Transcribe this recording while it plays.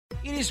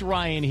It is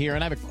Ryan here,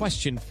 and I have a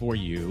question for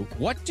you.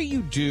 What do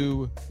you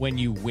do when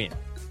you win?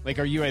 Like,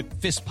 are you a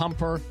fist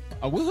pumper,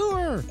 a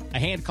woo-hooer, a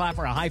hand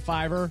clapper, a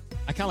high-fiver?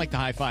 I kind of like the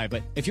high-five,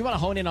 but if you want to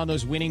hone in on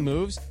those winning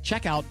moves,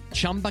 check out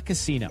Chumba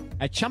Casino.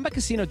 At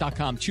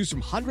ChumbaCasino.com, choose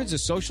from hundreds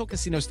of social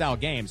casino-style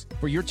games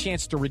for your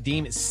chance to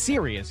redeem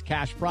serious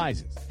cash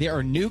prizes. There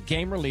are new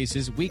game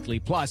releases weekly,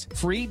 plus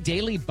free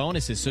daily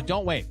bonuses, so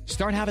don't wait.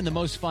 Start having the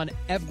most fun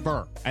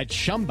ever at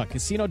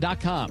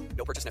ChumbaCasino.com.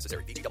 No purchase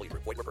necessary. VGW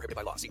Group. Void where prohibited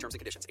by law. See terms and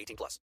conditions. 18+.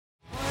 Wasn't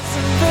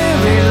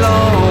very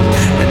long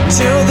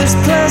until this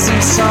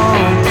pleasant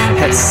song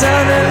had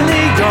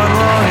suddenly gone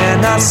wrong,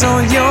 and I saw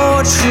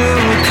your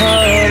true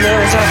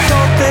colors. I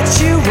thought that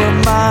you were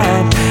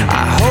mine.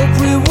 I hope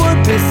we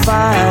would be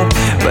fine,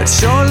 but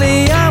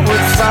surely I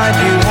would find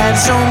you had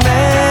so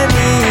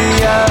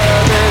many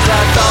others.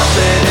 I thought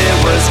that it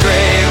was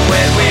great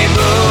when we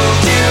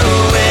moved you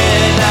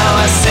in. Now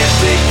I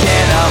simply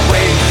cannot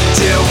wait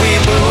till we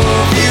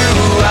move you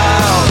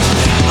out.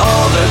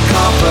 All the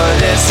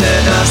confidence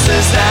in us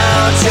is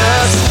now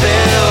just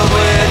filled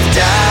with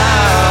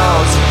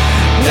doubt.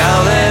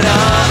 Now that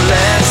I'm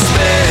less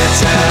than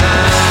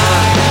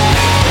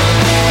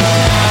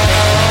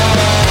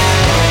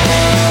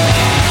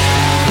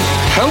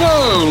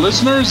Hello,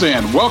 listeners,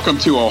 and welcome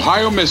to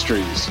Ohio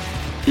Mysteries.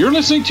 You're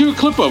listening to a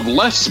clip of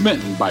Less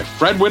Smitten by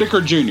Fred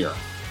Whitaker Jr.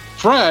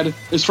 Fred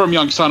is from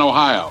Youngstown,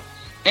 Ohio,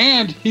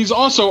 and he's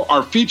also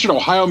our featured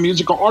Ohio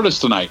musical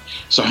artist tonight.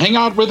 So hang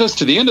out with us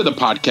to the end of the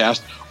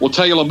podcast. We'll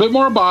tell you a little bit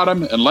more about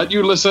him and let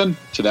you listen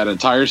to that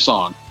entire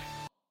song.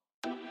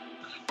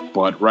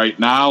 But right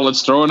now,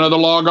 let's throw another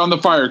log on the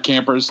fire,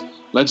 campers.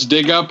 Let's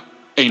dig up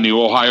a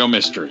new Ohio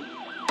mystery.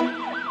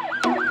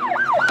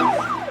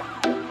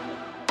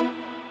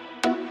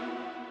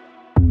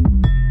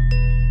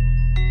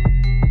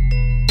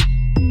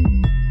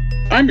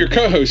 I'm your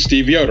co-host,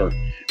 Steve Yoder,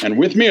 and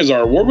with me is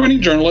our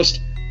award-winning journalist,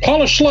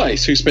 Paula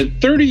Schleiss, who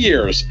spent 30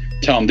 years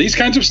telling these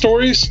kinds of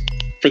stories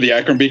for the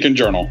Akron Beacon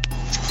Journal.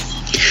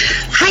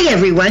 Hi,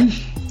 everyone.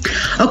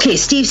 Okay,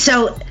 Steve,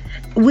 so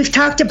we've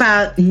talked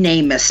about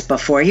NamUs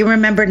before. You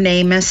remember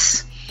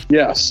NamUs?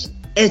 Yes.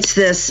 It's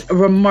this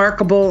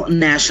remarkable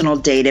national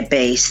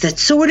database that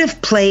sort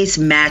of plays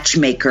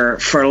matchmaker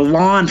for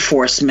law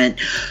enforcement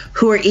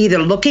who are either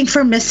looking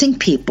for missing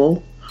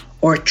people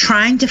or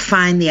trying to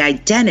find the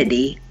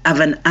identity of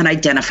an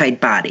unidentified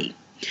body.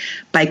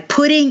 By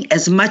putting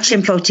as much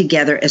info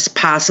together as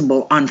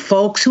possible on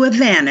folks who have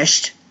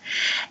vanished,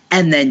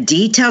 and then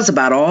details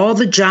about all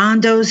the John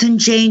Does and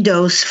Jane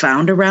Does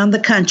found around the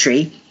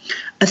country,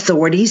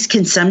 authorities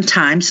can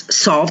sometimes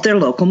solve their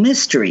local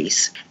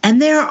mysteries.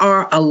 And there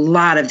are a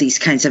lot of these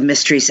kinds of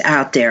mysteries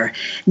out there.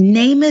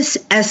 NamUs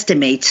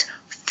estimates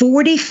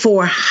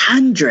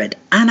 4,400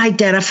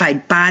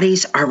 unidentified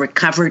bodies are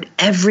recovered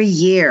every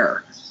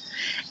year,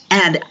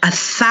 and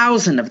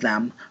 1,000 of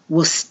them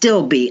will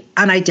still be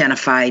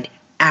unidentified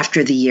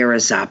after the year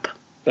is up.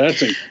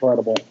 That's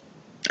incredible.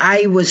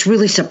 I was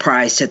really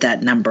surprised at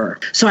that number.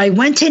 So I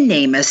went to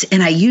NamUs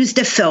and I used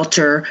a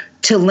filter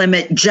to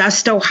limit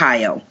just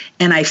Ohio.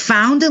 And I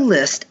found a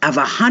list of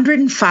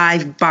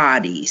 105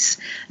 bodies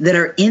that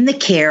are in the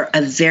care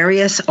of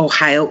various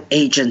Ohio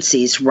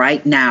agencies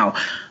right now.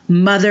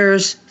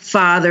 Mothers,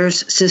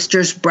 fathers,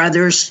 sisters,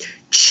 brothers,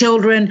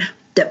 children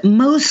that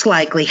most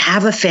likely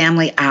have a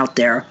family out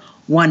there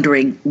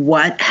wondering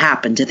what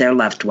happened to their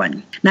loved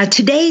one. Now,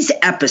 today's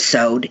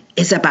episode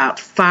is about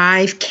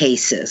 5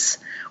 cases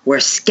where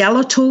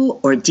skeletal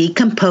or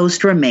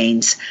decomposed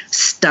remains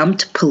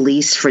stumped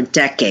police for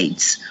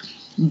decades,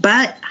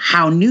 but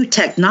how new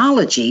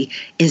technology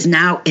is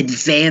now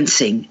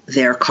advancing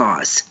their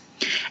cause.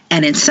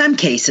 And in some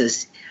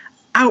cases,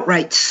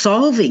 outright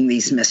solving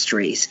these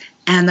mysteries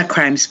and the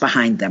crimes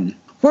behind them.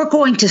 We're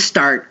going to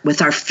start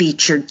with our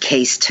featured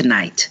case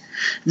tonight,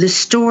 the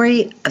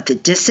story of the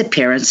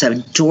disappearance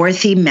of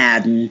Dorothy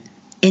Madden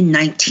in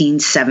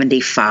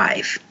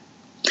 1975.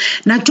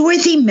 Now,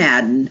 Dorothy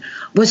Madden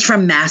was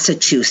from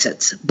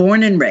Massachusetts,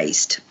 born and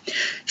raised.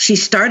 She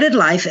started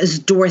life as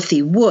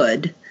Dorothy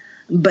Wood,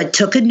 but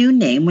took a new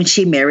name when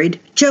she married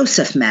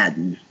Joseph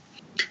Madden.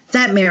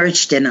 That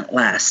marriage didn't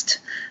last.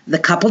 The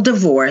couple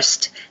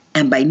divorced,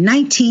 and by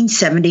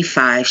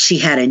 1975, she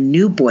had a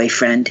new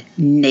boyfriend,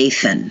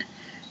 Nathan,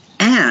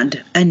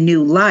 and a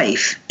new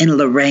life in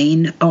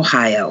Lorain,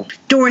 Ohio.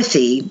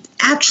 Dorothy,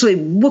 actually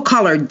we'll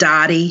call her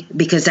Dottie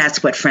because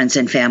that's what friends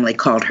and family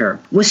called her,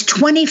 was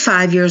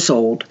 25 years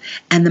old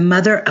and the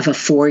mother of a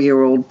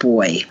 4-year-old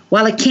boy.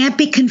 While it can't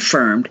be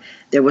confirmed,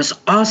 there was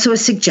also a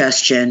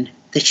suggestion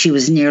that she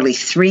was nearly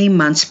 3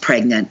 months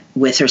pregnant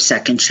with her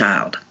second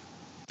child.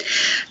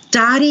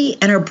 Dottie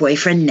and her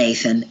boyfriend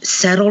Nathan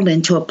settled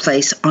into a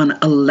place on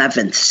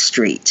 11th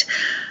Street,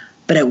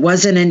 but it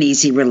wasn't an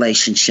easy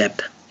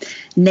relationship.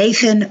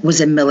 Nathan was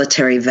a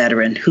military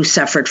veteran who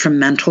suffered from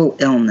mental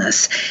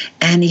illness,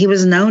 and he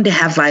was known to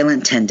have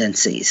violent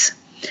tendencies.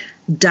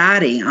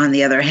 Dottie, on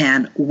the other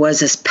hand,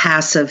 was as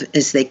passive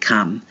as they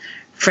come.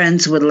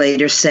 Friends would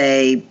later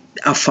say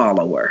a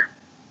follower.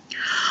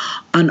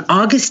 On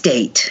August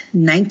 8,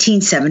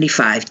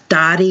 1975,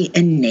 Dottie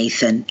and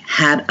Nathan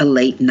had a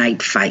late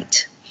night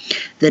fight.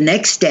 The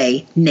next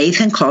day,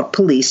 Nathan called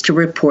police to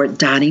report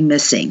Dottie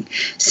missing,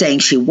 saying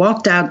she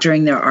walked out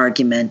during their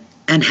argument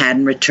and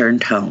hadn't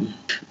returned home.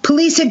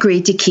 Police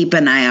agreed to keep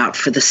an eye out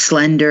for the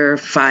slender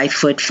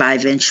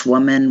 5'5"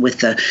 woman with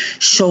the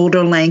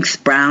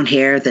shoulder-length brown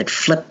hair that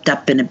flipped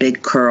up in a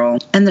big curl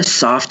and the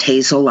soft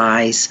hazel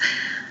eyes.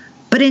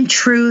 But in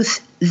truth,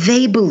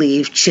 they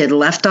believed she had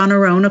left on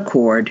her own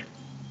accord,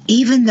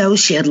 even though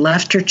she had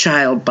left her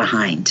child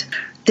behind.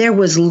 There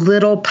was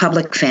little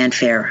public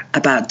fanfare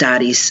about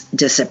Dottie's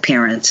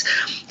disappearance,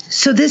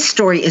 so this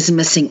story is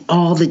missing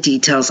all the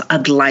details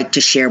I'd like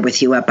to share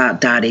with you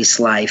about Dottie's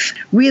life.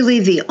 Really,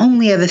 the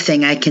only other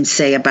thing I can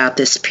say about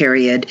this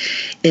period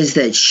is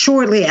that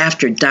shortly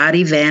after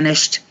Dottie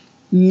vanished,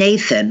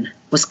 Nathan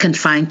was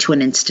confined to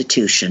an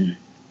institution.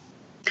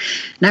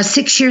 Now,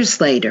 6 years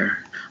later,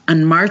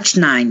 on March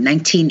 9,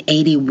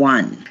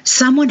 1981,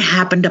 someone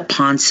happened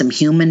upon some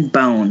human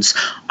bones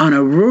on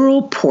a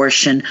rural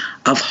portion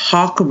of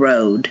Hawk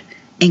Road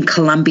in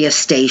Columbia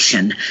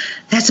Station.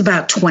 That's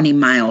about 20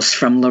 miles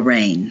from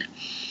Lorain.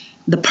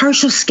 The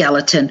partial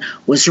skeleton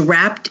was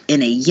wrapped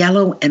in a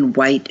yellow and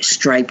white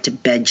striped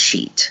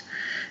bedsheet.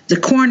 The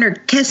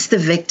coroner guessed the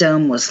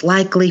victim was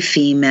likely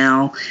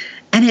female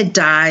and had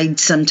died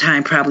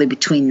sometime probably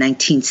between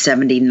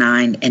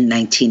 1979 and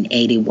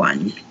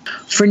 1981.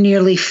 For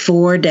nearly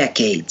 4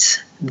 decades,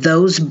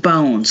 those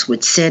bones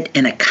would sit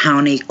in a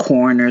county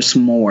coroner's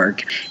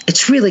morgue.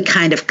 It's really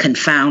kind of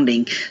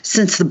confounding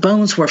since the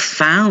bones were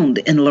found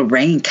in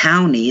Lorain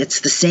County. It's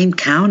the same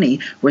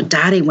county where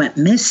Dottie went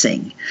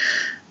missing.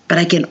 But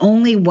I can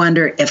only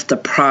wonder if the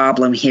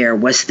problem here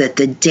was that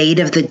the date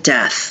of the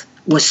death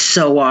was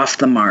so off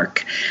the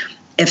mark.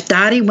 If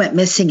Dottie went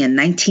missing in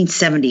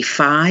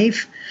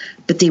 1975,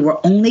 but they were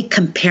only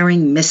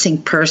comparing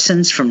missing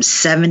persons from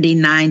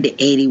 79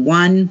 to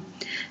 81,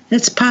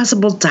 it's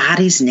possible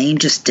Dottie's name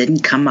just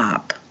didn't come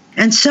up.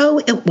 And so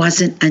it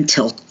wasn't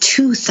until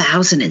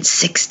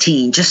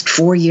 2016, just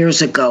 4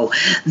 years ago,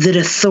 that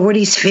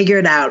authorities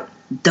figured out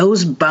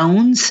those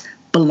bones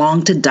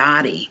belonged to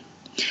Dottie.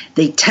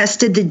 They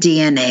tested the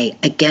DNA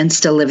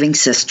against a living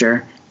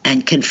sister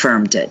and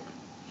confirmed it.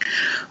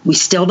 We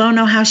still don't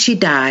know how she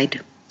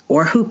died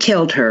or who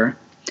killed her,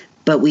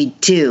 but we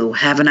do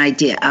have an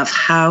idea of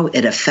how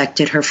it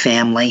affected her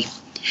family.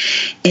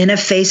 In a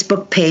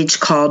Facebook page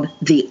called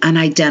The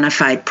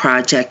Unidentified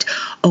Project,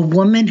 a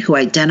woman who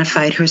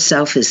identified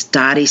herself as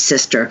Dottie's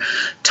sister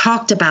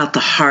talked about the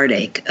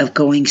heartache of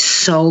going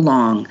so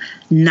long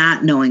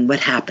not knowing what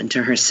happened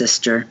to her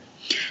sister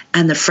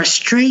and the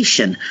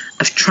frustration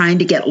of trying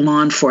to get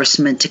law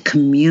enforcement to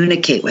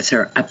communicate with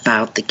her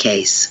about the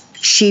case.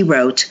 She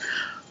wrote,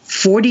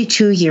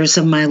 42 years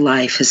of my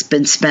life has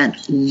been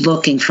spent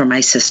looking for my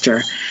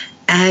sister,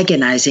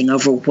 agonizing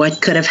over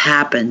what could have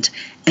happened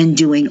and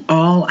doing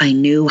all I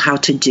knew how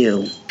to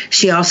do.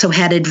 She also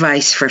had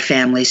advice for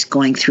families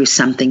going through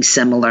something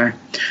similar,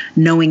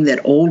 knowing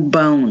that old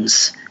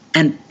bones,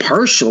 and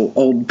partial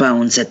old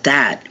bones at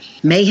that,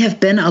 may have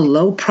been a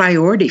low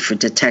priority for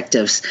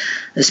detectives,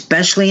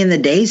 especially in the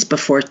days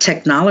before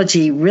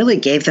technology really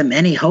gave them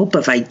any hope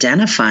of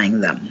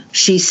identifying them.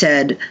 She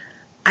said,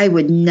 I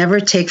would never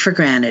take for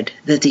granted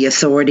that the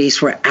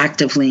authorities were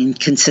actively and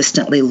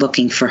consistently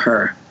looking for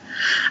her.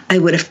 I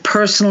would have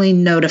personally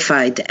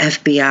notified the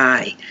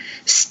FBI,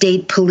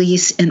 state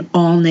police in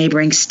all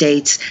neighboring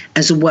states,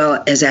 as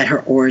well as at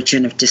her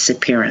origin of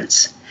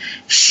disappearance,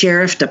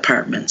 sheriff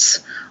departments,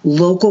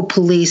 local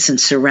police in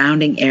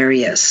surrounding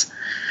areas.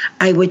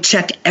 I would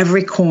check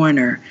every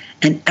coroner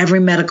and every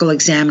medical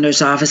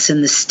examiner's office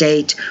in the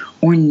state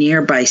or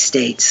nearby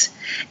states,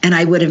 and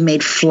I would have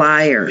made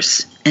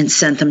flyers and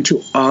sent them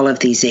to all of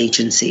these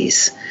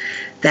agencies.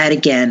 That,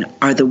 again,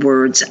 are the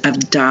words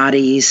of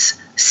Dottie's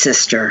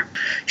sister.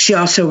 She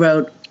also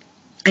wrote,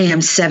 I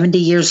am 70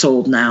 years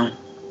old now.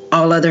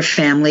 All other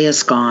family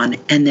is gone,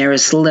 and there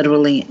is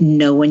literally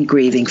no one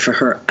grieving for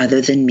her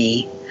other than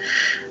me.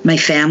 My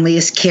family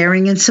is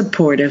caring and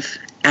supportive,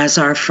 as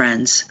are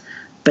friends,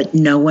 but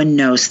no one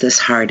knows this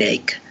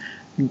heartache.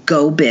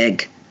 Go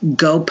big,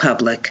 go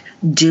public,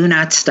 do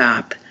not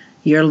stop.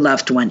 Your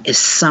loved one is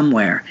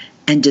somewhere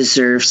and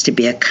deserves to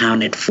be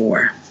accounted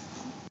for.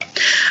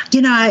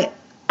 I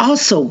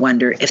also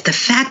wonder if the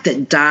fact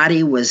that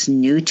Dottie was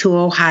new to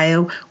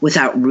Ohio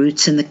without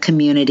roots in the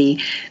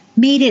community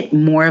made it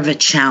more of a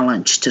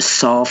challenge to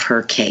solve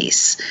her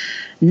case.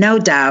 No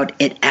doubt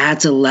it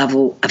adds a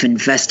level of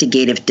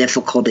investigative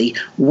difficulty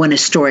when a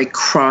story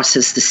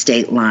crosses the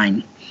state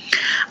line.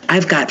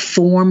 I've got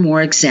 4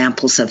 more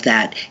examples of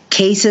that,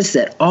 cases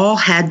that all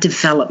had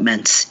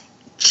developments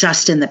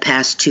just in the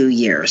past 2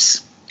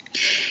 years.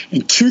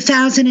 In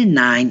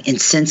 2009 in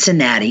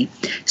Cincinnati,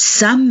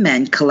 some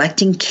men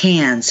collecting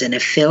cans in a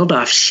field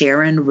off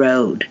Sharon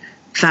Road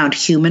found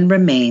human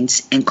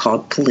remains and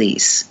called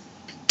police.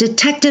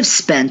 Detectives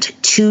spent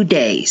 2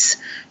 days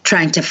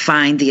trying to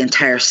find the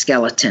entire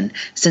skeleton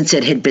since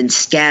it had been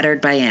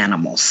scattered by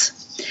animals.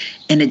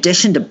 In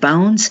addition to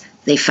bones,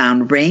 they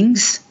found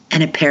rings,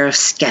 and a pair of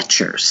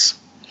Skechers.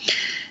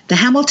 The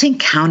Hamilton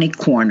County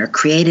coroner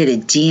created a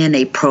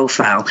DNA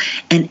profile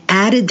and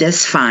added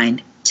this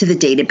find to the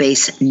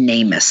database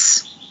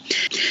NamUs.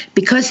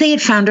 Because they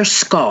had found her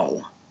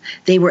skull,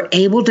 they were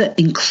able to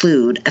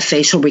include a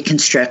facial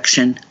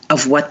reconstruction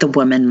of what the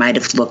woman might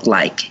have looked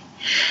like.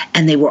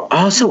 And they were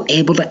also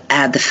able to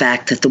add the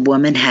fact that the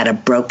woman had a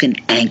broken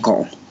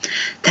ankle.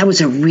 That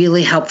was a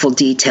really helpful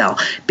detail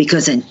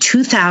because in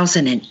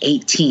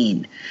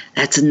 2018,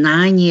 that's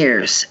 9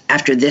 years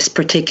after this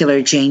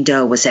particular Jane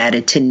Doe was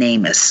added to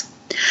NamUs,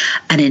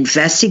 an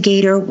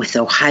investigator with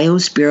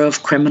Ohio's Bureau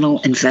of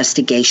Criminal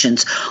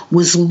Investigations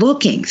was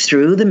looking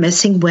through the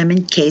missing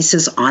women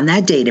cases on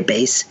that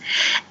database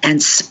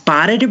and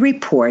spotted a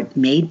report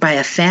made by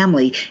a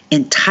family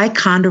in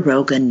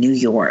Ticonderoga, New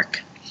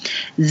York.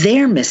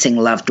 Their missing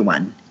loved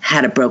one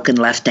had a broken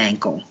left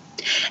ankle,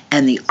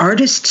 and the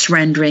artist's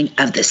rendering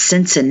of the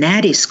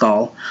Cincinnati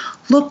skull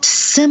looked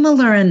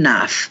similar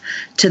enough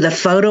to the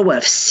photo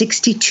of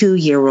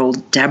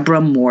 62-year-old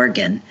Deborah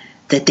Morgan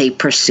that they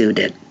pursued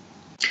it.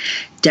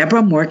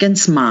 Deborah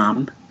Morgan's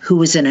mom, who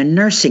was in a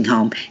nursing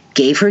home,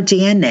 gave her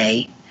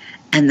DNA,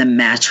 and the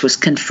match was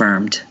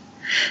confirmed.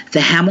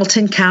 The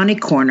Hamilton County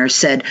coroner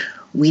said,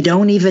 "We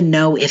don't even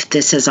know if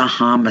this is a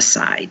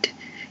homicide."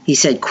 He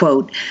said,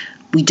 quote,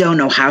 "We don't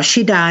know how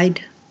she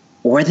died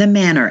or the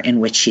manner in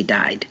which she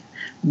died,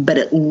 but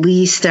at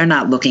least they're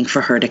not looking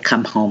for her to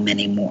come home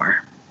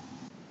anymore."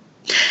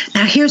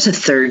 Now, here's a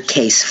third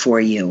case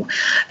for you,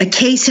 a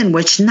case in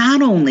which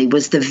not only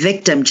was the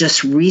victim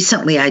just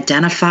recently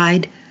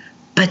identified,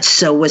 but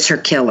so was her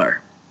killer.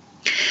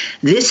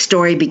 This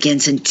story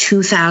begins in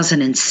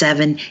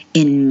 2007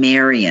 in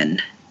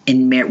Marion,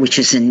 which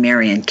is in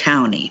Marion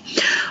County,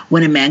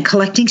 when a man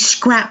collecting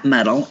scrap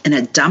metal in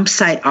a dump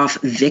site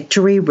off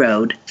Victory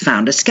Road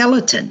found a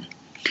skeleton.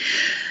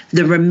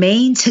 The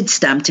remains had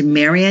stumped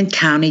Marion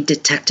County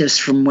detectives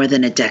for more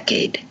than a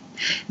decade.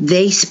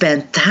 They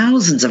spent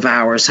thousands of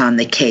hours on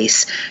the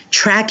case,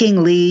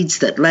 tracking leads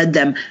that led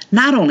them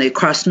not only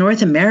across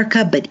North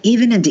America, but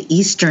even into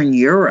Eastern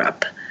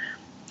Europe.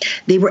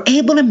 They were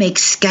able to make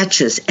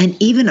sketches and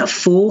even a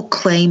full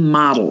clay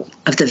model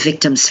of the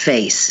victim's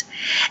face.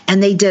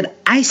 And they did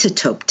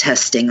isotope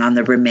testing on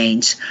the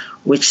remains,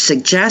 which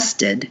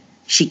suggested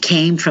she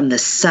came from the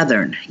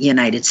southern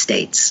United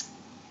States.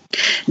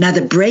 Now,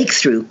 the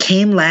breakthrough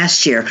came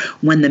last year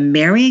when the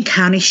Marion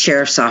County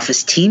Sheriff's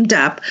Office teamed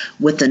up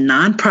with the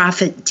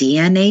nonprofit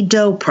DNA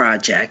Doe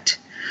Project,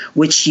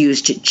 which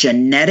used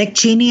genetic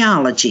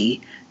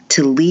genealogy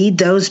to lead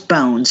those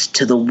bones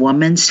to the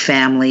woman's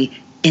family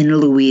in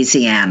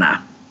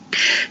Louisiana.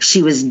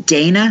 She was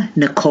Dana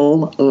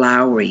Nicole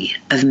Lowry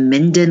of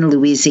Minden,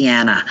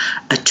 Louisiana,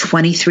 a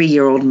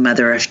 23-year-old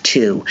mother of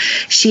two.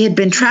 She had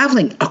been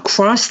traveling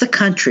across the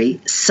country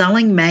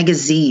selling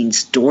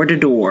magazines door to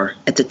door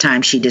at the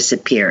time she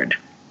disappeared.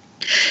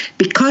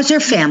 Because her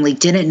family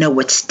didn't know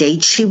what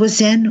state she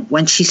was in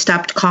when she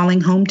stopped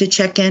calling home to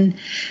check in,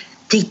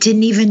 they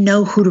didn't even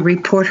know who to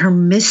report her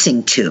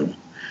missing to.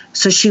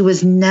 So she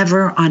was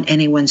never on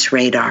anyone's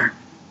radar.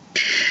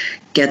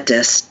 Get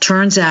this,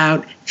 turns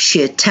out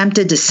she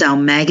attempted to sell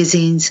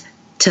magazines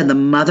to the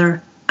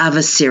mother of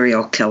a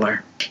serial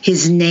killer.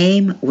 His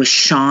name was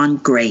Sean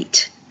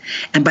Great.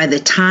 And by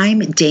the time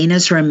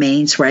Dana's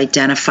remains were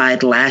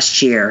identified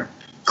last year,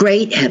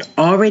 Great had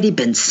already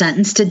been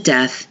sentenced to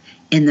death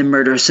in the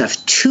murders of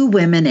 2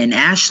 women in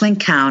Ashland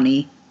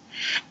County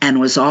and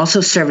was also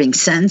serving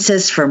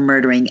sentences for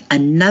murdering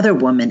another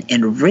woman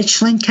in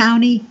Richland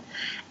County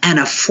and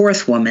a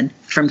 4th woman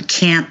from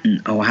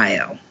Canton,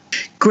 Ohio.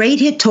 Great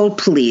had told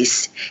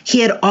police he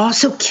had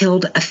also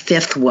killed a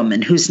 5th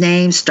woman whose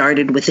name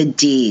started with a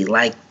D,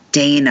 like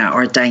Dana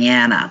or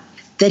Diana,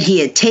 that he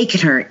had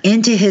taken her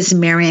into his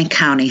Marion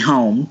County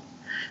home,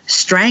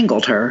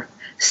 strangled her,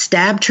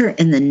 stabbed her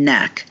in the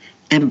neck,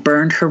 and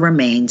burned her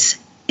remains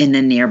in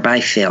a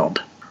nearby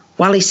field.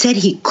 While he said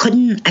he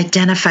couldn't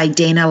identify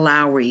Dana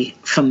Lowry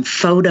from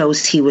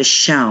photos he was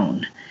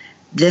shown,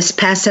 this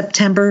past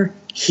September,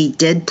 he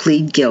did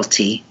plead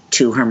guilty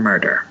to her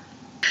murder.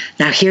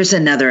 Now, here's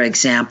another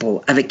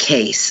example of a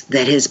case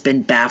that has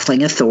been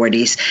baffling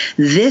authorities,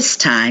 this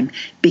time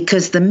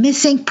because the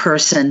missing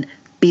person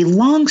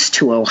belongs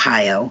to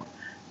Ohio,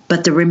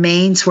 but the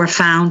remains were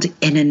found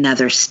in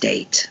another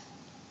state.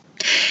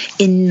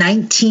 In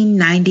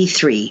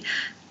 1993,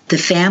 the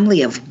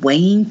family of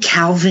Wayne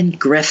Calvin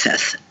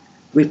Griffith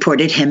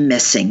reported him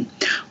missing.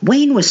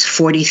 Wayne was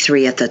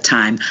 43 at the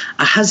time,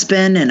 a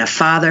husband and a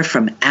father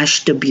from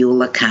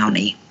Ashtabula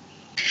County.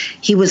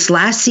 He was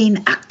last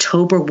seen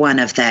October 1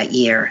 of that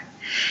year,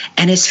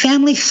 and his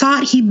family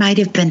thought he might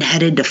have been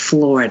headed to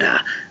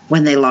Florida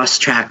when they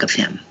lost track of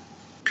him.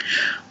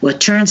 Well,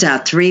 it turns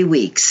out 3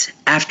 weeks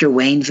after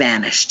Wayne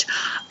vanished,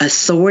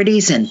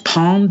 authorities in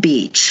Palm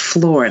Beach,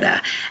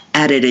 Florida,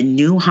 added a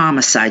new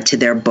homicide to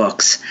their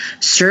books.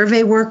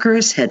 Survey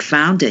workers had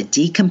found a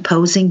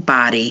decomposing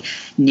body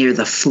near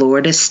the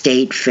Florida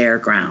State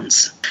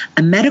Fairgrounds.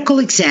 A medical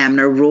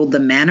examiner ruled the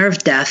manner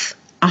of death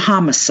a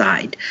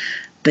homicide,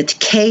 but the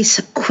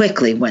case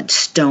quickly went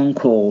stone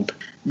cold.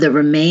 The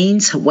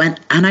remains went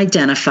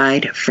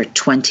unidentified for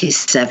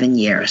 27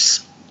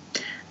 years.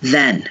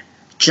 Then,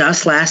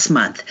 just last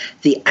month,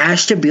 the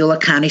Ashtabula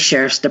County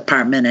Sheriff's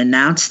Department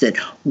announced that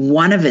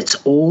one of its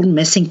old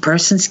missing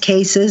persons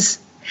cases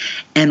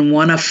and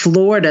one of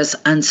Florida's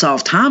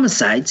unsolved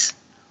homicides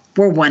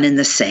were one and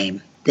the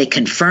same. They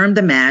confirmed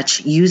the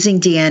match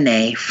using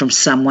DNA from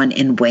someone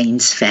in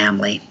Wayne's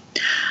family.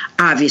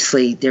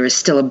 Obviously, there is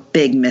still a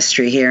big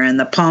mystery here, and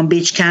the Palm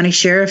Beach County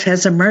Sheriff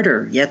has a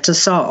murder yet to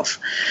solve.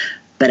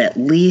 But at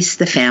least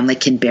the family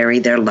can bury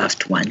their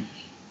loved one.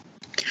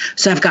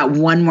 So I've got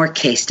one more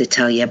case to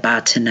tell you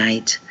about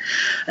tonight.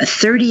 A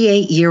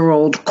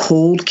 38-year-old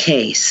cold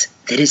case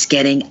that is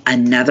getting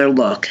another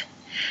look,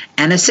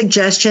 and a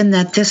suggestion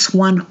that this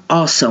one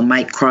also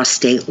might cross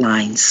state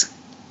lines.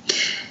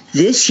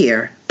 This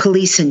year,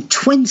 police in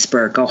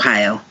Twinsburg,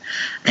 Ohio,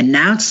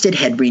 announced it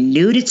had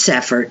renewed its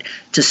effort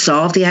to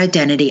solve the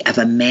identity of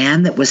a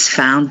man that was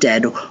found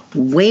dead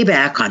way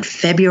back on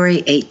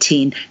February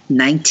 18,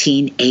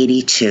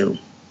 1982.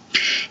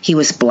 He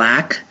was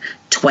black,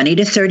 20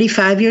 to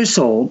 35 years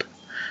old,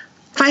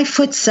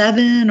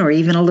 5'7" or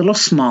even a little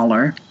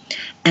smaller,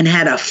 and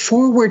had a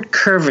forward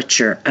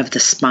curvature of the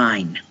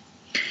spine.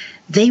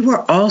 They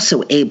were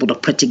also able to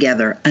put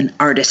together an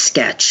artist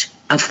sketch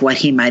of what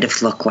he might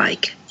have looked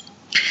like.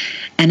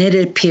 And it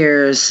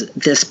appears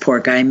this poor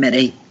guy met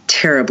a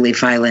terribly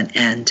violent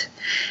end.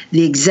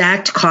 The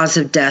exact cause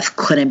of death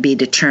couldn't be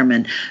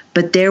determined,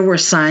 but there were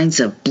signs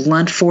of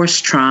blunt force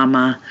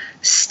trauma,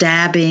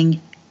 stabbing,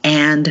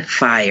 and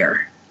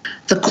fire.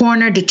 The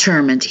coroner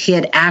determined he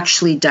had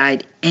actually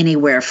died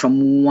anywhere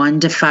from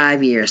 1 to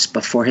 5 years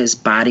before his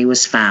body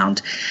was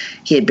found.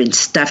 He had been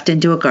stuffed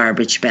into a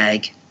garbage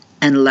bag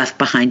and left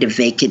behind a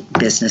vacant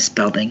business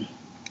building.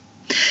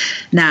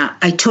 Now,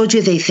 I told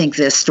you they think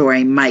this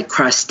story might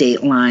cross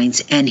state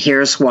lines, and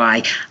here's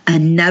why.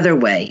 Another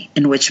way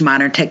in which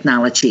modern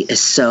technology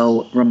is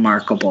so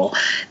remarkable.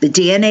 The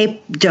DNA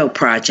Doe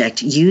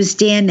Project used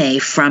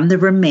DNA from the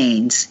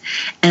remains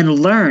and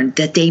learned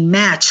that they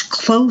match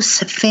close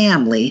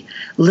family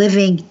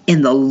living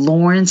in the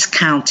Lawrence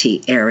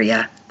County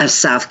area of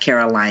South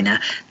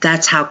Carolina.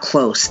 That's how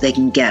close they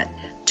can get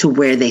to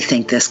where they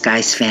think this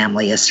guy's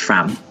family is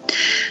from.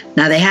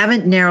 Now, they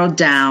haven't narrowed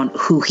down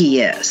who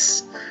he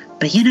is.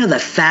 But you know, the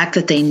fact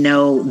that they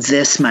know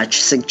this much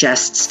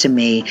suggests to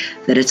me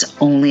that it's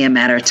only a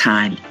matter of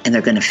time and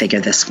they're going to figure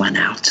this one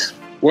out.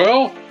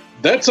 Well,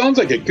 that sounds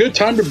like a good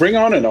time to bring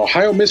on an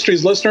Ohio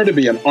Mysteries listener to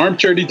be an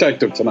armchair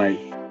detective tonight.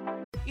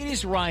 It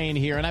is Ryan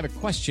here, and I have a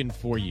question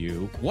for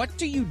you. What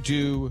do you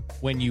do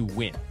when you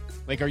win?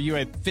 Like, are you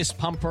a fist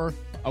pumper,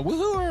 a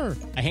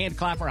woohooer, a hand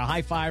clapper, a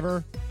high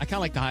fiver? I kind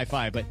of like the high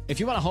five, but if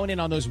you want to hone in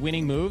on those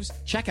winning moves,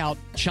 check out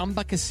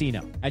Chumba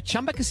Casino. At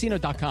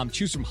ChumbaCasino.com,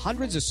 choose from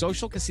hundreds of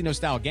social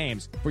casino-style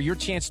games for your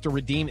chance to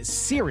redeem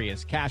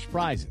serious cash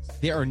prizes.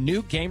 There are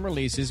new game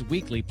releases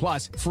weekly,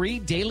 plus free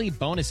daily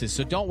bonuses.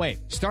 So don't wait.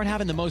 Start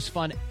having the most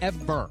fun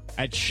ever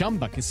at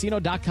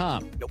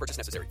ChumbaCasino.com. No purchase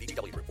necessary.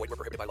 VGW. Void where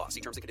prohibited by law.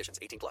 See terms and conditions.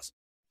 18+.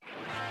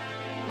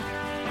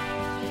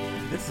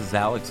 This is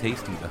Alex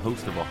Hasty, the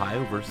host of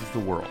Ohio vs. the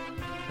World,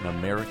 an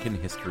American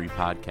history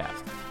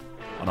podcast.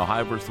 On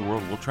Ohio vs. the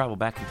World, we'll travel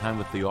back in time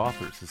with the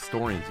authors,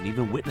 historians, and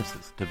even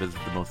witnesses to visit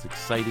the most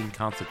exciting,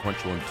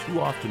 consequential, and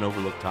too often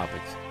overlooked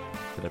topics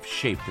that have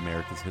shaped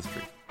America's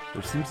history.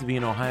 There seems to be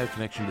an Ohio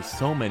connection to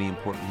so many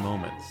important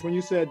moments. When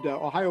you said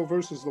Ohio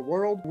versus the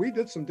world, we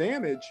did some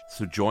damage.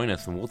 So join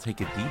us and we'll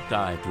take a deep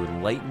dive to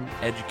enlighten,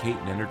 educate,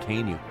 and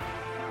entertain you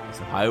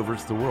as Ohio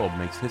vs. the World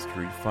makes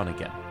history fun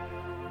again.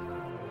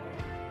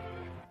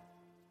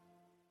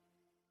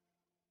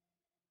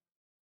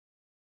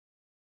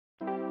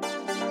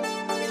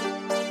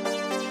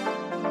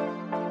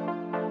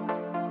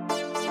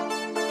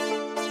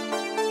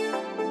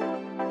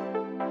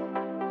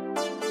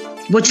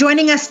 Well,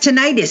 joining us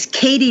tonight is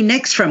Katie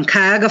Nix from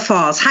Cuyahoga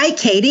Falls. Hi,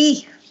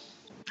 Katie.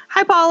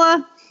 Hi,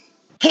 Paula.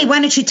 Hey, why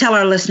don't you tell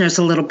our listeners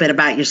a little bit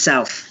about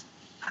yourself?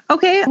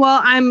 Okay,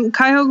 well, I'm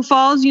Cuyahoga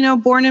Falls,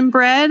 born and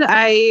bred.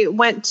 I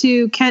went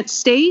to Kent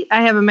State.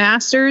 I have a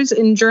master's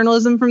in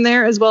journalism from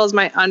there, as well as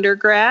my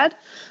undergrad.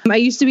 I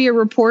used to be a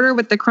reporter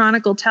with the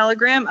Chronicle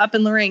Telegram up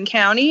in Lorain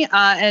County,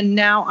 and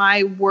now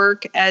I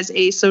work as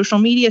a social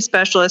media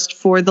specialist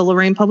for the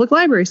Lorain Public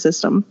Library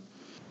System.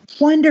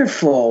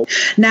 Wonderful.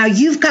 Now,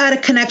 you've got a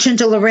connection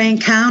to Lorain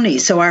County.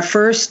 So our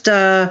first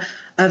of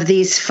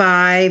these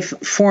 5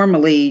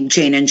 formerly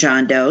Jane and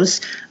John Does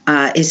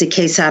is a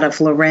case out of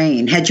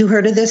Lorain. Had you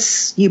heard of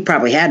this? You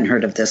probably hadn't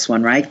heard of this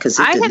one, right? Because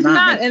I had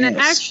not, and it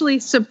actually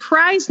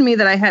surprised me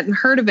that I hadn't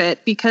heard of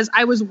it because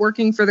I was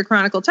working for the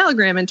Chronicle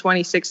Telegram in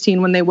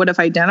 2016 when they would have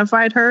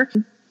identified her.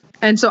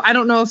 And so I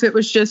don't know if it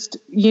was just,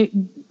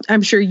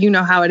 I'm sure you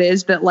know how it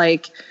is that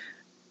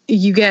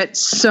you get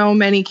so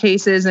many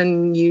cases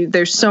and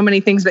there's so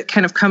many things that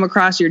kind of come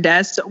across your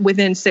desk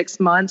within 6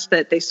 months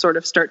that they sort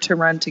of start to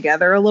run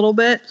together a little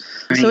bit.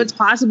 Right. So it's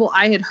possible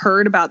I had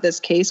heard about this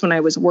case when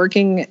I was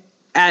working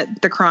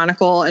at the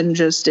Chronicle and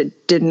just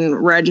it didn't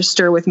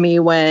register with me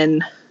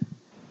when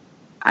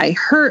I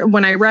heard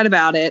when I read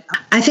about it.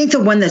 I think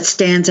the one that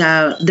stands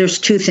out, there's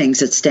two things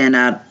that stand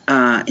out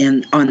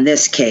on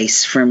this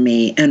case for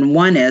me. And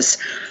one is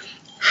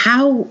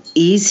how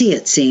easy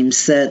it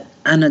seems that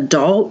an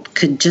adult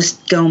could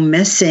just go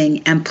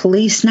missing and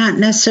police not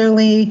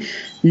necessarily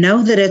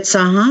know that it's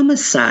a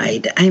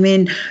homicide. I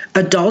mean,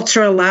 adults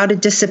are allowed to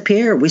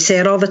disappear. We say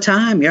it all the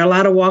time. You're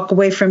allowed to walk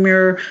away from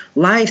your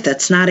life.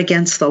 That's not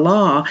against the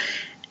law.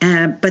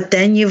 But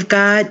then you've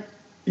got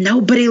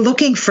nobody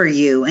looking for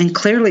you. And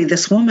clearly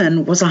this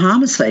woman was a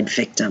homicide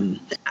victim.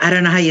 I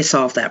don't know how you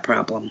solve that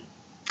problem.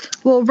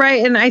 Well,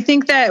 right. And I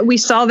think that we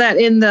saw that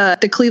in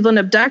the Cleveland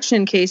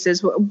abduction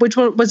cases. Which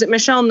one was it?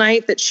 Michelle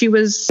Knight, that she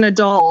was an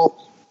adult.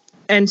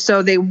 And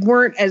so they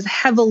weren't as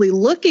heavily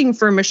looking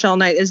for Michelle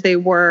Knight as they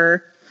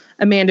were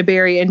Amanda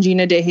Berry and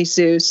Gina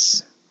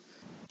DeJesus,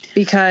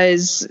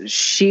 because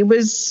she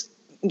was,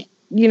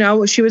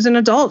 she was an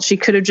adult. She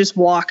could have just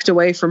walked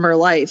away from her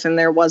life and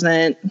there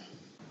wasn't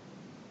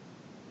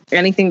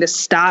anything to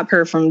stop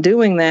her from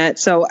doing that.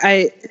 So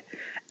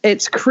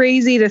it's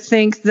crazy to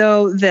think,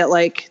 though, that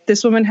like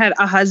this woman had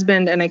a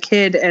husband and a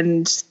kid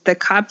and the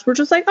cops were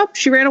just like, oh,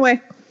 she ran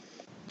away.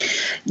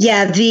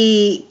 Yeah,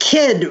 the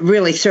kid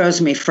really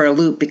throws me for a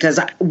loop, because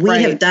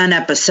we have done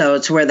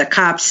episodes where the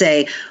cops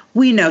say,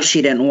 we know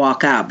she didn't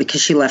walk out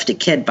because she left a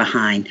kid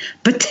behind.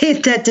 But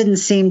that didn't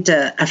seem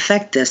to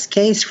affect this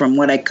case from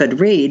what I could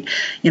read.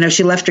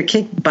 She left her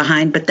kid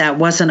behind, but that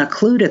wasn't a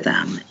clue to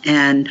them,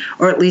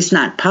 or at least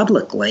not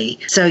publicly.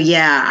 So,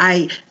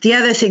 yeah, the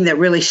other thing that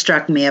really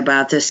struck me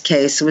about this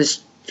case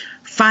was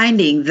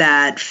finding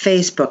that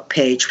Facebook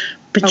page.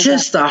 But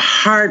just the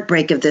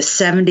heartbreak of this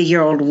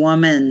 70-year-old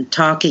woman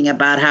talking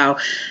about how,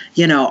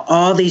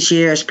 all these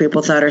years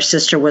people thought her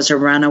sister was a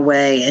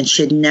runaway and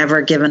she'd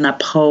never given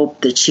up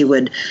hope that she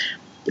would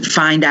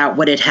find out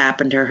what had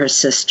happened to her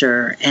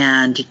sister,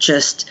 and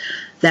just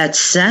that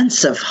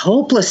sense of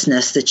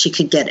hopelessness that she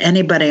could get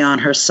anybody on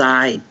her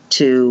side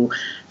to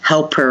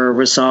help her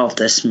resolve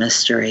this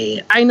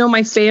mystery. I know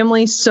my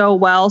family so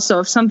well, so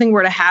if something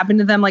were to happen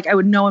to them, like I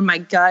would know in my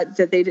gut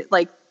that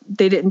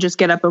they didn't just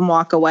get up and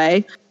walk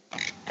away.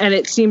 And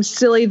it seems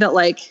silly that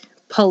like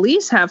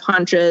police have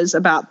hunches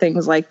about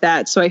things like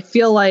that. So I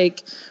feel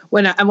like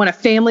when a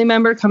family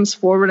member comes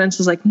forward and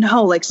says like,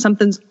 no, like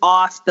something's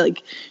off,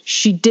 like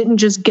she didn't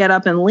just get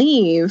up and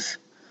leave.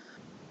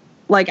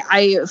 Like,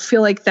 I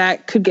feel like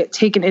that could get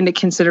taken into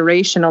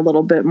consideration a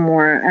little bit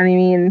more. I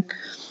mean,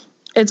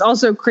 it's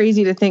also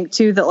crazy to think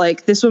too, that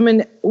like this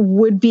woman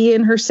would be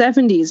in her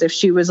 70s if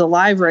she was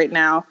alive right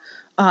now.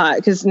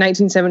 Because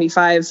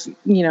 1975,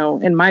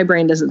 in my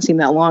brain doesn't seem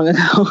that long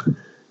ago.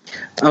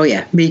 Oh,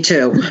 yeah, me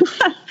too.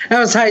 That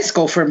was high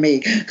school for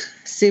me.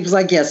 Seems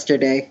like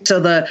yesterday.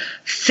 So the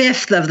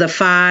fifth of the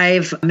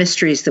 5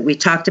 mysteries that we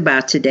talked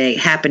about today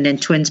happened in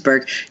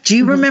Twinsburg. Do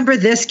you remember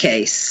this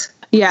case?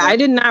 Yeah, I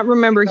did not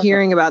remember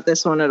hearing about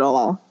this one at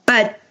all.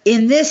 But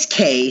in this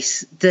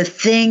case, the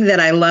thing that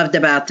I loved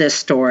about this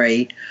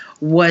story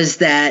was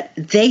that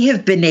they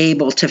have been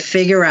able to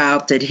figure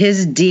out that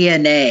his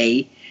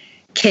DNA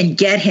can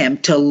get him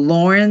to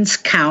Lawrence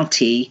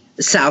County,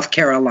 South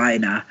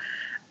Carolina.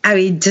 I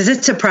mean, does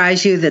it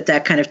surprise you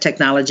that kind of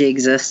technology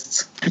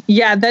exists?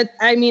 Yeah,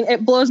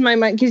 it blows my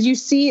mind, because you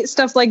see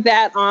stuff like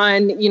that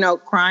on,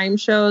 crime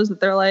shows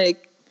that they're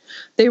like,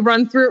 they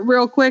run through it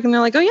real quick and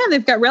they're like, oh yeah,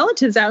 they've got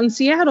relatives out in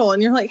Seattle.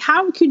 And you're like,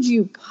 how could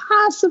you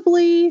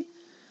possibly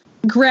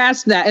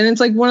grasp that? And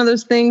it's like one of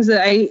those things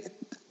that I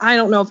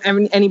don't know if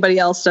anybody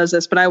else does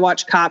this, but I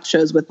watch cop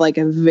shows with like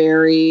a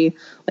very,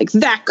 like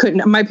that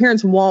couldn't, my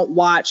parents won't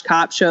watch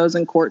cop shows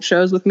and court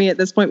shows with me at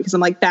this point, because I'm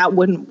like, that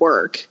wouldn't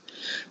work.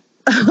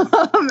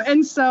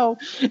 And so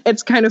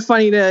it's kind of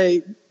funny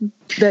you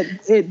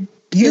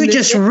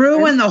just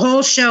ruin the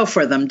whole show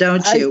for them,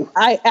 don't you?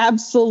 I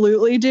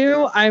absolutely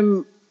do.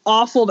 I'm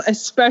awful,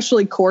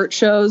 especially court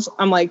shows.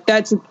 I'm like,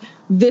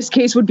 this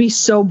case would be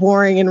so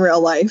boring in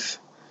real life.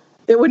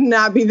 It would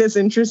not be this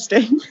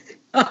interesting.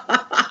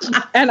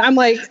 And I'm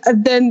like,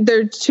 then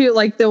there too,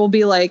 like there will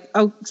be like,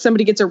 oh,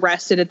 somebody gets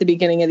arrested at the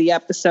beginning of the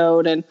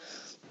episode and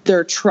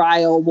their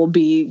trial will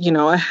be,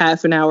 a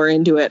half an hour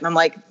into it. And I'm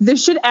like,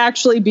 this should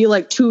actually be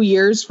like 2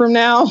 years from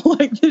now.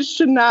 Like this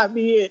should not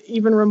be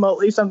even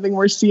remotely something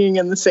we're seeing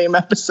in the same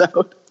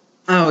episode.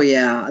 Oh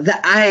yeah.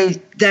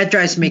 That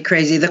drives me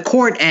crazy. The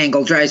court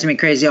angle drives me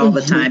crazy all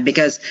the time,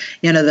 because,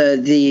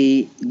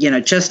 the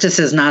justice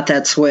is not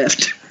that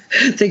swift.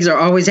 Things are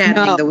always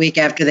happening the week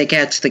after they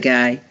catch the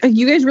guy.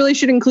 You guys really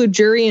should include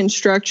jury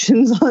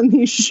instructions on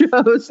these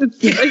shows.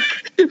 It's like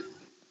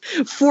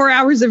 4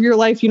 hours of your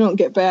life you don't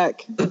get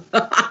back.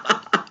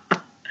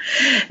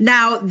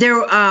 Now,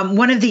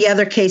 one of the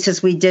other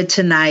cases we did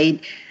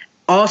tonight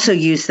also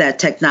used that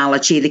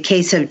technology. The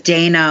case of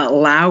Dana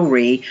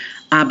Lowry.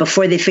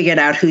 Before they figured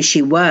out who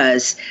she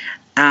was,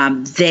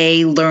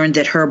 they learned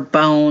that her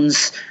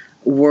bones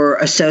were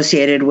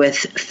associated with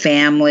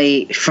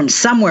family from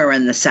somewhere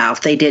in the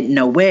South. They didn't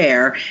know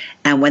where.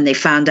 And when they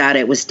found out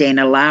it was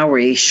Dana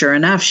Lowry, sure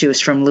enough, she was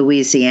from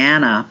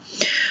Louisiana.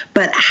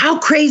 But how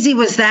crazy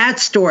was that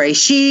story?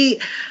 She's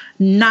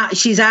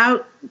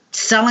out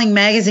selling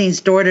magazines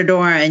door to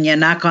door and you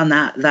knock on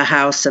the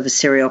house of a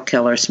serial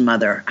killer's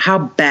mother. How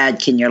bad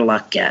can your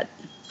luck get?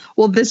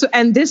 Well, this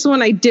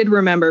one I did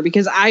remember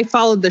because I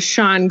followed the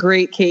Sean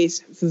Great case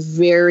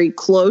very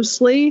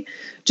closely,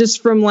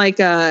 just from like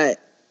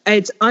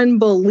it's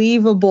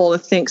unbelievable to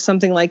think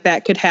something like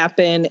that could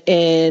happen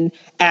in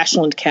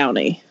Ashland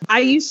County. I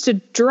used to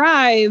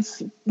drive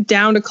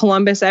down to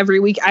Columbus every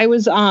week. I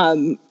was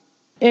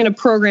in a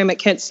program at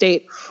Kent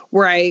State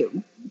where I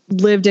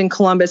lived in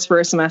Columbus for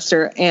a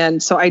semester.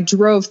 And so I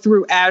drove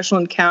through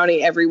Ashland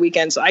County every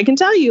weekend. So I can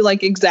tell you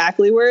like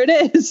exactly where it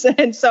is.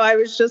 And so I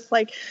was just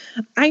like,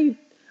 I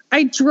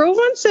drove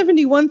on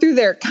 71 through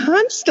there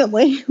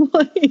constantly.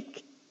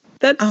 Like,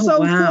 that's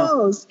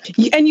close.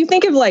 And you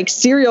think of like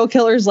serial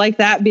killers like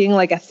that being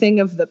like a thing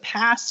of the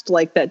past,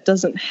 like that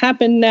doesn't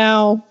happen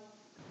now.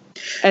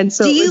 And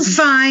so do you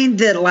find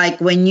that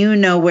like when you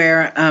know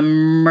where a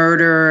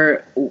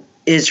murder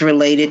is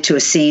related to a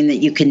scene that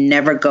you can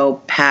never go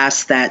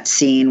past that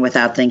scene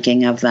without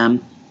thinking of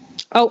them?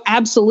 Oh,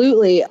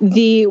 absolutely.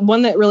 The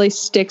one that really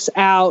sticks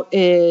out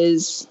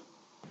is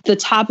the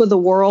Top of the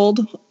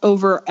World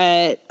over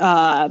at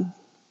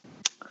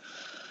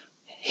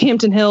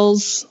Hampton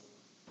Hills.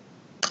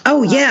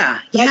 Oh,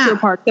 yeah. Metro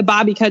Park, the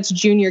Bobby Cutts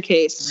Jr.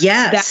 case.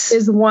 Yes. That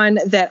is one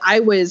that I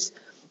was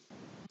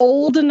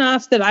old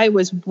enough that I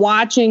was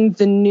watching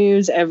the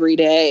news every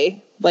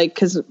day. Like,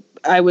 because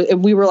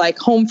we were like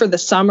home for the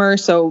summer,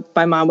 so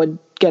my mom would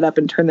get up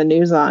and turn the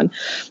news on.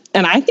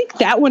 And I think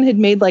that one had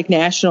made like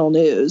national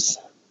news.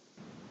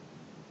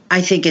 I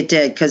think it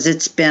did, because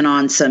it's been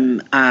on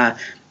some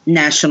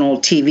national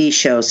TV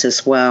shows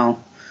as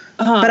well.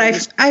 But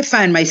I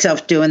find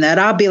myself doing that.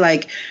 I'll be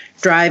like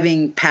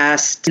driving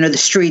past, the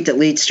street that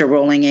leads to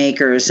Rolling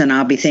Acres, and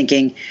I'll be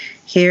thinking,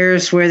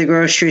 here's where the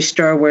grocery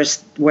store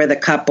was, where the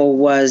couple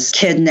was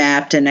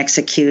kidnapped and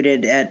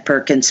executed at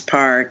Perkins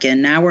Park.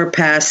 And now we're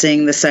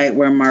passing the site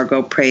where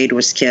Margot Prade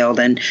was killed.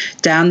 And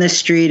down the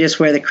street is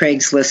where the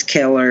Craigslist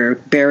killer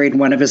buried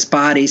one of his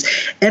bodies.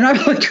 And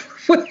I'm like,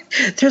 what?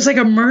 There's like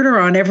a murder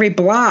on every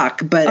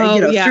block, but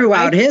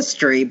throughout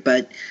history.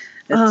 But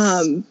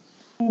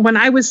when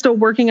I was still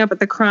working up at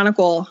the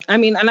Chronicle,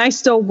 and I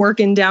still work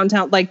in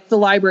downtown, like the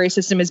library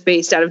system is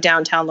based out of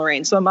downtown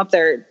Lorain. So I'm up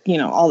there,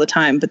 all the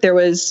time. But there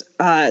was,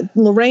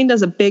 Lorain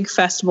does a big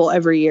festival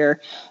every year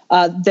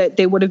that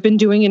they would have been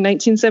doing in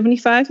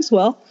 1975 as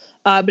well.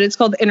 But it's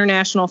called the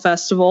International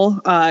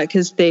Festival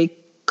because they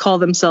call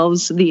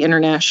themselves the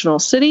International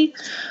City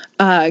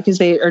because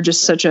they are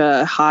just such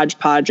a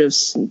hodgepodge of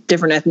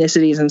different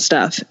ethnicities and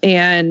stuff.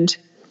 And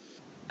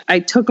I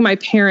took my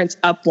parents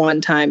up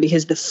one time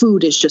because the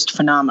food is just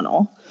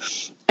phenomenal.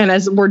 And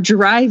as we're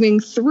driving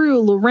through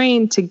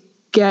Lorain to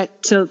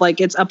get to, like,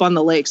 it's up on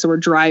the lake, so we're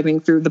driving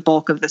through the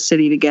bulk of the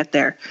city to get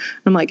there.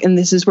 I'm like, and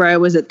this is where I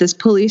was at this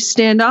police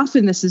standoff,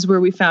 and this is where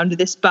we found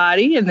this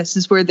body, and this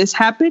is where this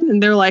happened.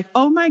 And they're like,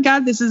 oh my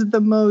God, this is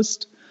the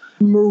most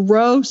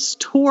morose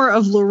tour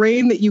of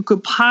Lorain that you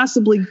could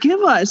possibly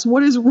give us.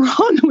 What is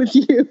wrong with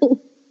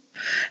you?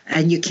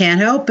 And you can't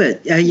help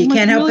it. You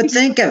can't help but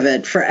think of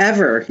it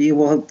forever. You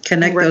will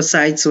connect those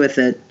sites with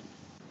it.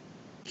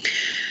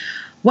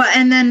 Well,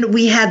 and then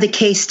we had the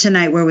case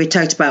tonight where we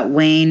talked about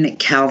Wayne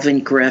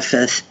Calvin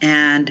Griffith.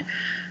 And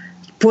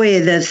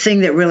boy, the thing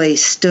that really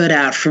stood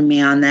out for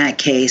me on that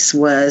case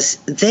was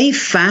they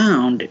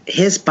found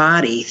his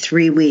body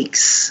 3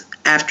 weeks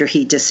after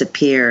he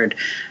disappeared.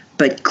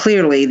 But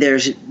clearly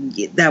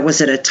that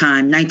was at a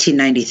time,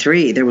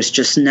 1993, there was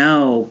just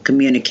no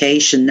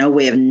communication, no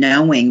way of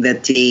knowing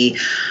that the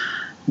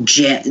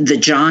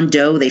John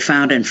Doe they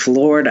found in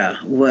Florida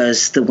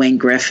was the Wayne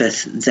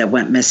Griffith that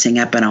went missing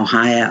up in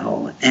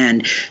Ohio.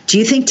 And do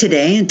you think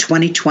today in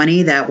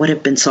 2020 that would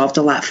have been solved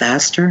a lot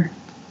faster?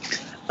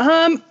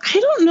 I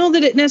don't know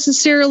that it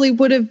necessarily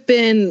would have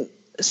been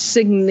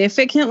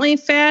significantly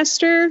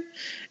faster.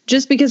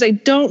 Just because I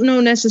don't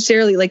know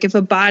necessarily, like if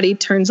a body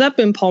turns up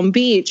in Palm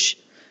Beach,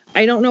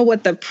 I don't know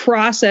what the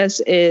process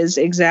is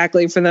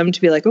exactly for them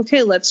to be like,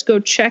 okay, let's go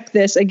check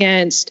this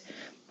against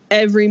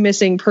every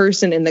missing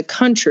person in the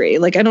country.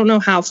 Like, I don't know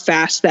how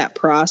fast that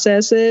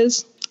process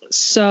is.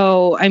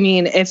 So,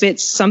 if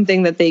it's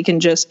something that they can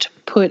just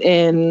put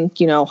in,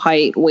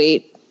 height,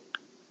 weight,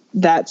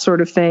 that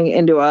sort of thing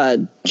into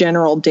a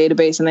general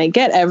database and they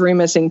get every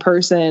missing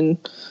person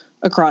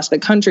across the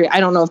country, I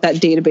don't know if that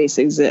database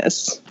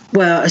exists.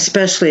 Well,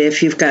 especially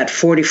if you've got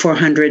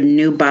 4,400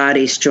 new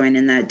bodies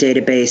joining that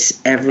database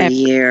every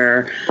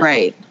year.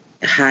 Right.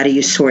 How do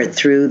you sort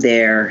through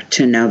there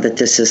to know that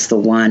this is the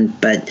one?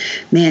 But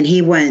man,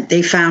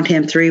 they found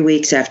him 3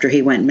 weeks after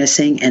he went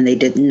missing and they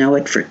didn't know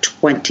it for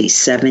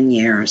 27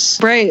 years.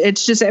 Right.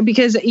 It's just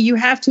because you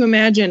have to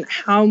imagine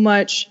how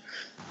much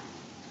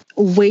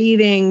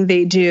waiting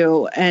they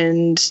do.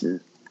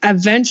 And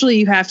eventually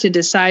you have to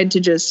decide to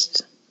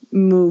just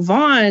move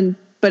on,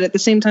 but at the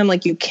same time,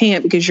 like, you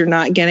can't because you're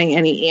not getting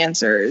any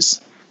answers.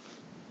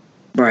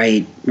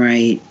 Right.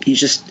 You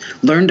just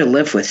learn to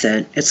live with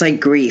it. It's like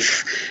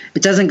grief.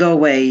 It doesn't go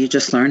away. You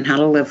just learn how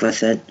to live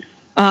with it.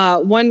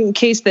 One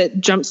case that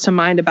jumps to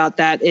mind about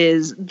that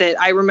is that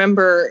I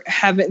remember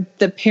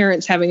the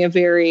parents having a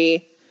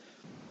very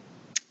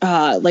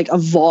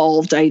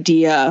evolved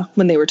idea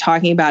when they were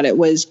talking about it,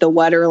 was the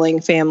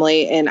Wetterling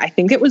family, and I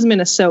think it was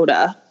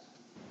Minnesota.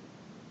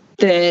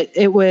 That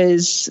it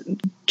was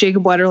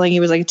Jacob Wetterling. He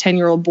was like a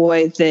 10-year-old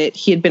boy that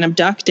he had been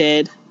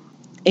abducted,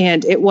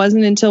 and it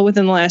wasn't until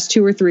within the last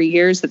 2 or 3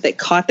 years that they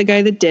caught the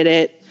guy that did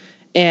it,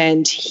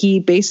 and he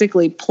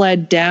basically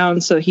pled down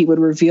so he would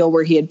reveal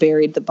where he had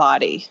buried the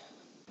body.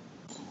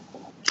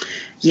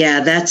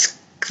 Yeah, that's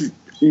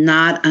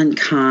not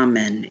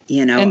uncommon.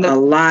 You know, a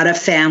lot of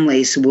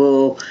families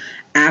will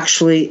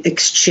actually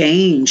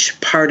exchange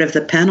part of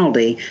the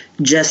penalty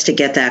just to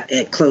get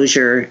that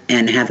closure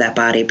and have that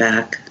body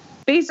back.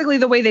 Basically,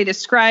 the way they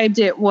described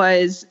it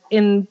was,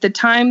 in the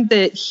time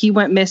that he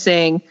went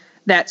missing,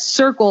 that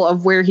circle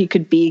of where he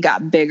could be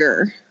got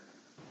bigger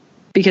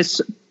because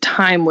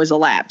time was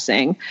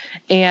elapsing.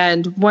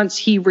 And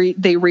once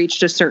they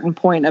reached a certain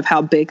point of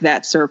how big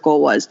that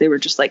circle was, they were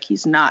just like,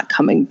 he's not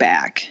coming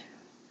back.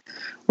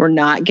 We're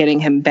not getting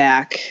him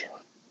back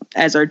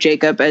as our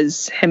Jacob,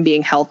 as him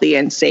being healthy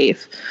and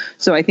safe.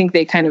 So I think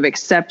they kind of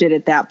accepted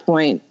at that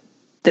point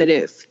that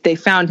if they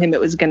found him,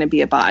 it was going to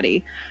be a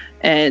body.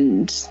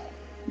 And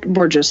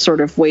we're just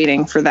sort of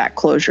waiting for that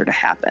closure to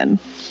happen.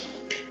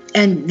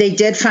 And they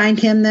did find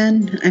him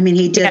then? I mean,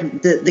 he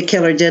did. Yeah. The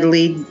killer did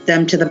lead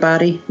them to the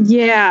body?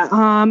 Yeah.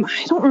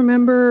 I don't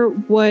remember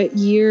what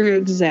year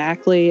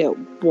exactly it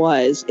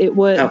was. There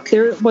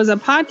was a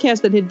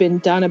podcast that had been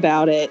done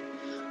about it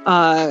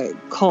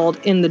called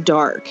In the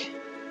Dark.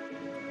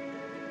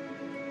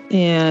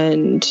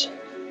 And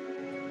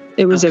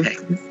it was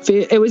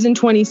it was in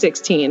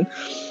 2016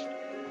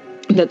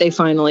 that they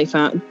finally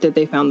found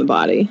the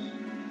body.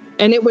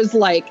 And it was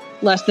like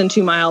less than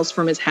 2 miles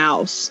from his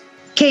house.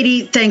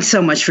 Katie, thanks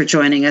so much for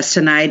joining us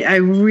tonight. I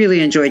really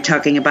enjoyed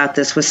talking about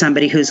this with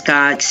somebody who's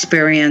got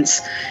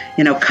experience,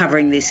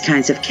 covering these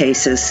kinds of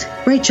cases.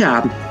 Great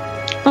job.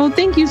 Oh,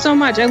 thank you so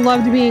much. I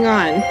loved being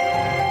on.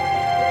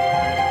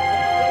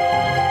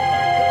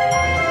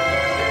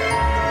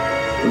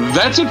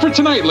 That's it for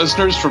tonight,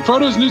 listeners. For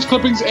photos, news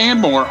clippings, and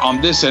more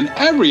on this and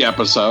every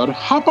episode,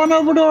 hop on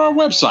over to our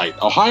website,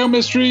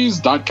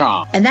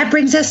 ohiomysteries.com. And that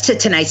brings us to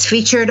tonight's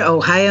featured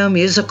Ohio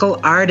musical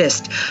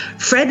artist.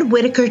 Fred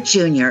Whitaker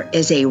Jr.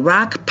 is a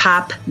rock,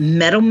 pop,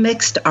 metal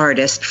mixed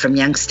artist from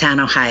Youngstown,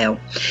 Ohio.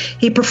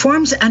 He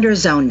performs under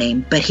his own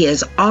name, but he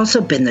has also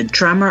been the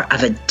drummer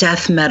of a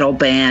death metal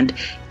band,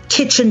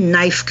 Kitchen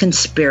Knife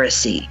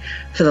Conspiracy,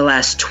 for the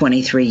last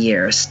 23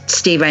 years.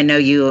 Steve, I know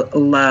you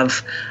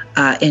love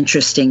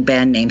interesting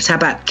band names. How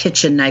about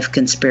Kitchen Knife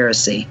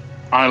Conspiracy?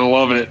 I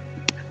love it.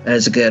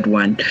 That's a good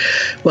one.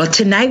 Well,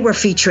 tonight we're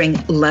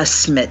featuring Les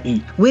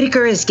Smitten.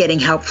 Whitaker is getting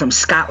help from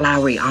Scott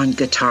Lowry on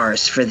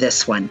guitars for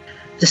this one.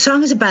 The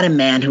song is about a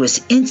man who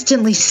is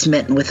instantly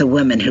smitten with a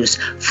woman whose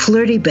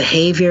flirty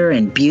behavior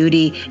and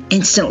beauty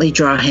instantly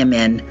draw him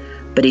in,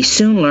 but he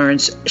soon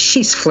learns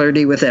she's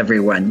flirty with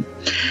everyone.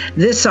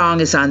 This song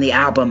is on the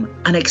album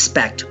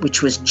Unexpect,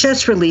 which was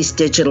just released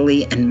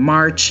digitally in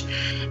March,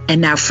 and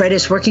now Fred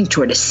is working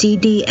toward a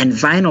CD and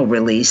vinyl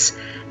release,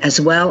 as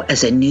well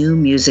as a new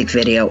music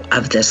video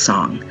of this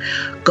song.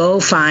 Go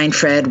find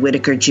Fred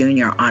Whitaker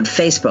Jr. on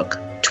Facebook,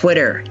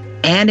 Twitter,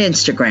 and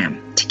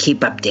Instagram to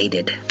keep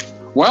updated.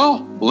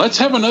 Well, let's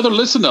have another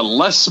listen to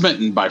Les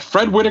Smitten by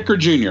Fred Whitaker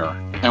Jr.,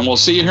 and we'll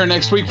see you here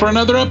next week for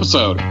another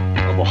episode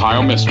of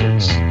Ohio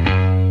Mysteries.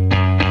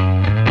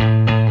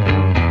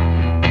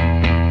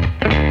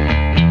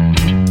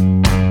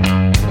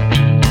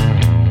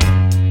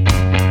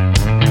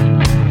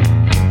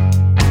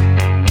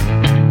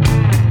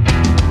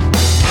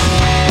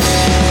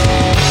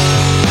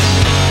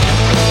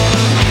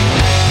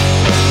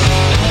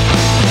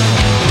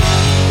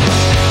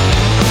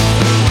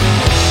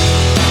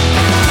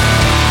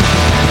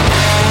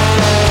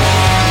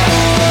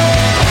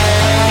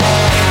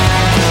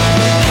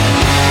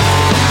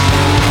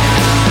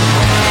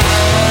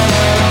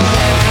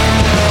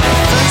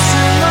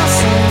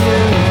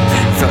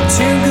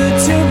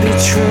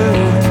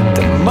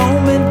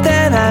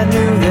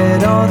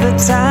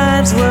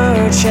 Times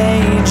were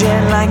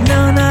changing like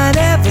none I'd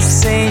ever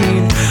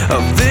seen. A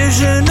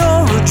vision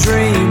or a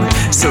dream,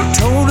 so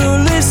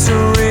totally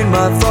serene.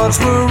 My thoughts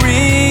were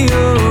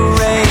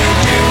rearranged.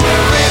 You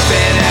were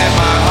ripping at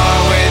my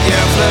heart with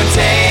your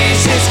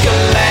flirtatious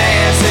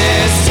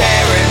glances,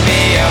 tearing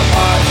me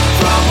apart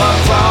from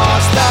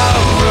across the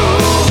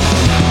room.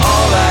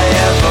 All I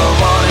ever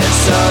wanted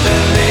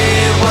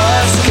suddenly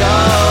was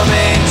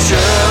coming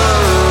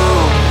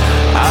true.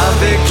 I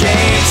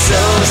became so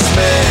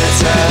smitten.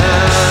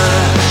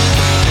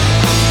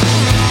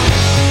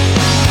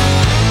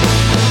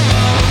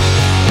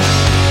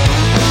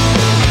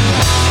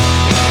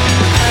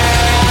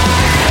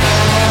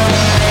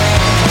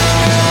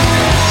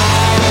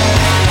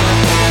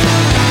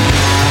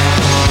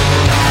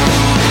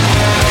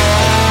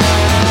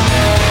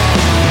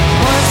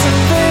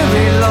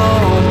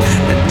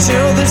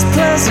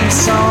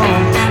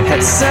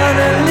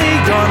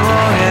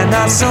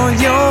 saw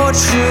your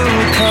true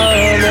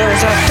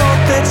colors. I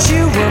thought that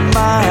you were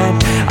mine.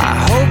 I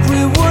hope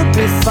we would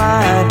be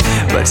fine,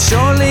 but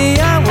surely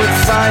I would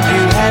find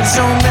you had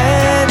so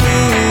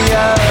many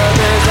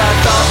others. I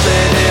thought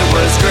that it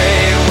was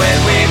great when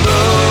we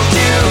moved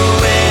you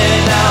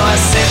in. Now I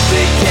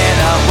simply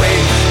cannot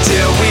wait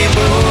till we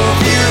move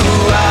you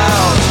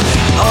out.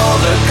 All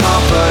the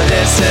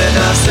confidence in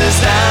us is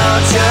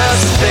now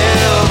just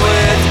filled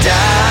with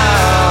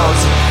doubt.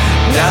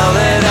 Now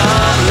that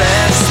I'm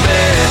less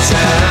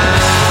smitten.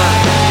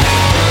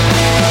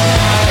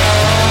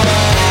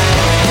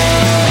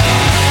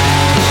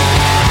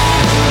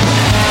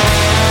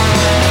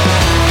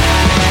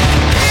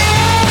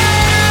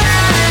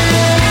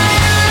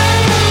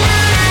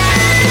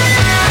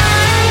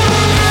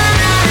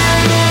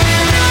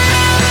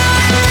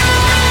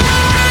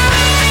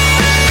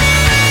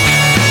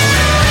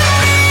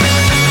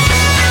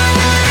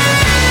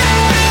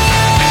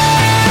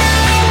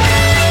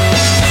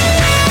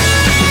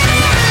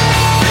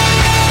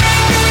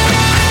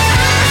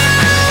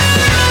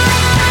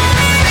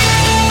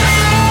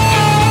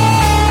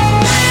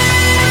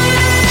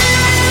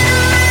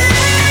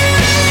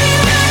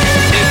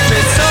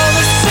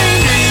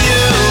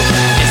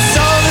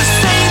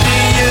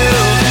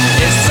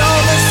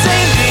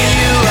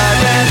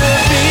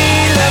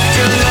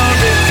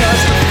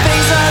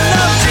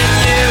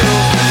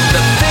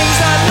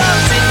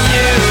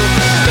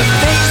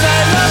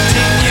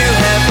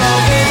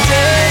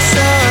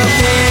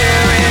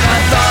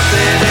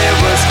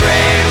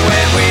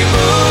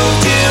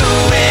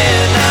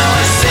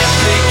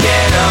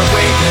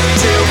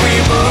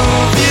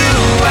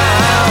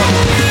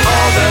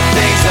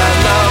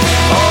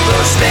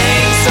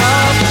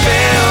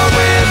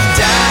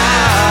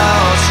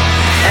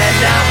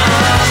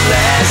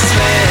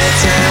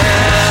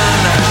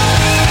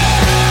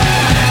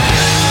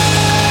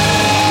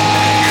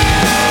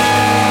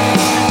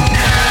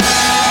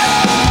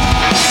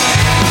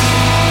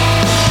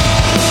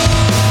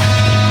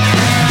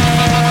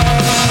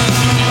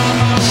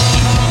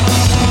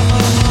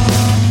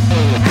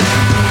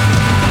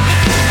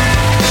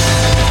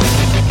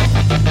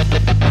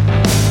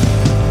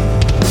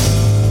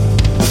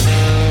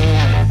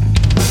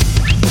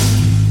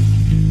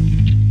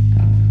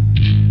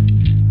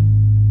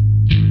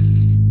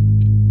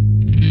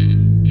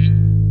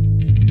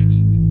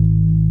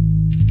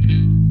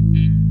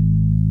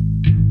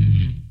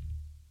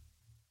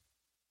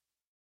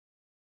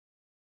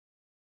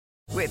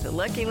 With the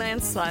Lucky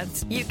Land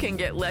Slots, you can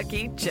get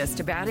lucky just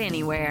about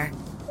anywhere.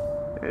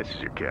 This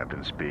is your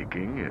captain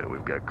speaking.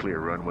 We've got clear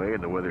runway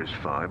and the weather's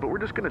fine, but we're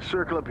just going to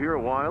circle up here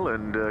a while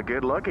and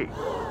get lucky.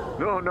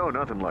 No,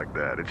 nothing like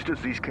that. It's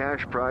just these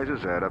cash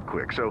prizes add up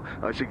quick. So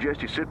I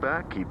suggest you sit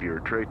back, keep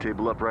your tray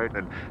table upright,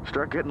 and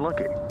start getting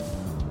lucky.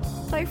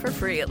 Play for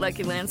free at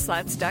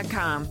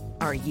LuckyLandSlots.com.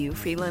 Are you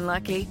feeling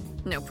lucky?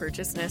 No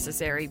purchase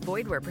necessary.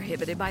 Void where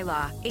prohibited by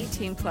law.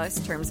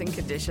 18+ terms and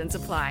conditions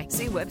apply.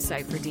 See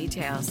website for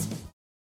details.